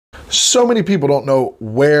So many people don't know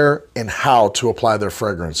where and how to apply their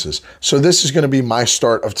fragrances. So this is going to be my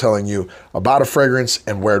start of telling you about a fragrance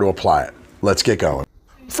and where to apply it. Let's get going.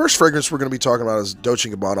 First fragrance we're going to be talking about is Dolce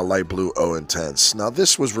 & Gabbana Light Blue Eau Intense. Now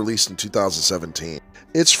this was released in 2017.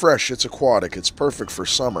 It's fresh, it's aquatic, it's perfect for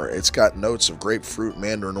summer. It's got notes of grapefruit,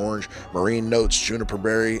 mandarin orange, marine notes, juniper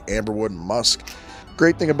berry, amberwood, and musk.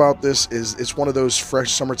 Great thing about this is it's one of those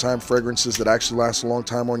fresh summertime fragrances that actually lasts a long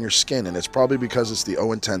time on your skin, and it's probably because it's the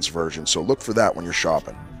Eau Intense version, so look for that when you're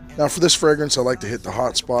shopping. Now for this fragrance, I like to hit the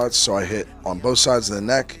hot spots, so I hit on both sides of the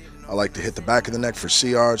neck. I like to hit the back of the neck for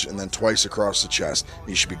sillage, and then twice across the chest.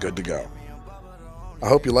 You should be good to go. I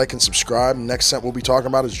hope you like and subscribe. Next scent we'll be talking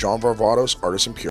about is John Varvatos Artisan Pure.